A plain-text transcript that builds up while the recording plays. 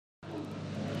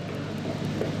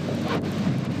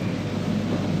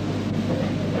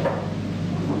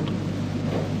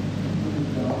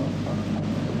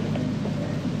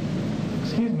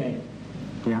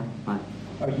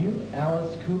Are you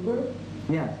Alice Cooper?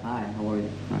 Yes, hi, how are you?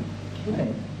 Hi.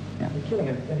 Kidding. Yeah. You're kidding.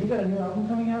 Have you got a new album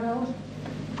coming out, Alice?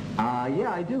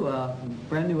 Yeah, I do.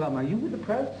 Brand new album. Are you with the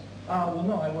press? Well,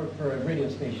 no, I work for a radio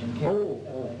station. Oh.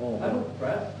 I'm with the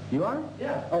press. You are?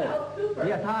 Yeah. Oh. Alice Cooper.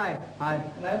 Yes, hi. Hi.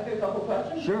 Can I ask you a couple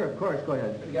questions? Sure, of course, go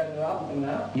ahead. You got a new album coming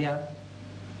out? Yes.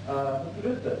 Who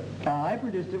produced it? I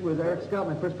produced it with Eric Scott,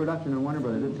 my first production in Warner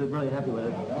Brothers. It's really happy with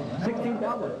it. 16th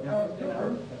album. Yeah.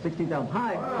 16th album.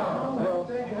 Hi. Well,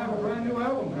 you have a brand new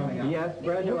album coming out. Yes,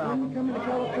 brand new album. When you coming to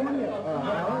California?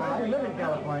 I live in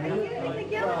California.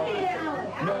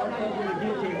 No, I'm going to the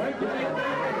guillotine right now.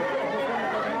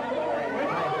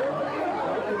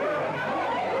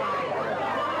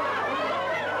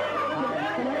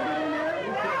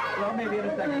 Well, maybe in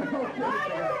a second.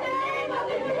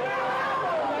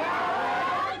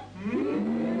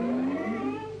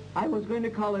 I was going to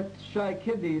call it Shy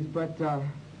Kidneys, but I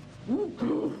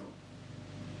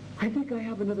think I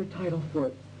have another title for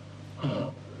it.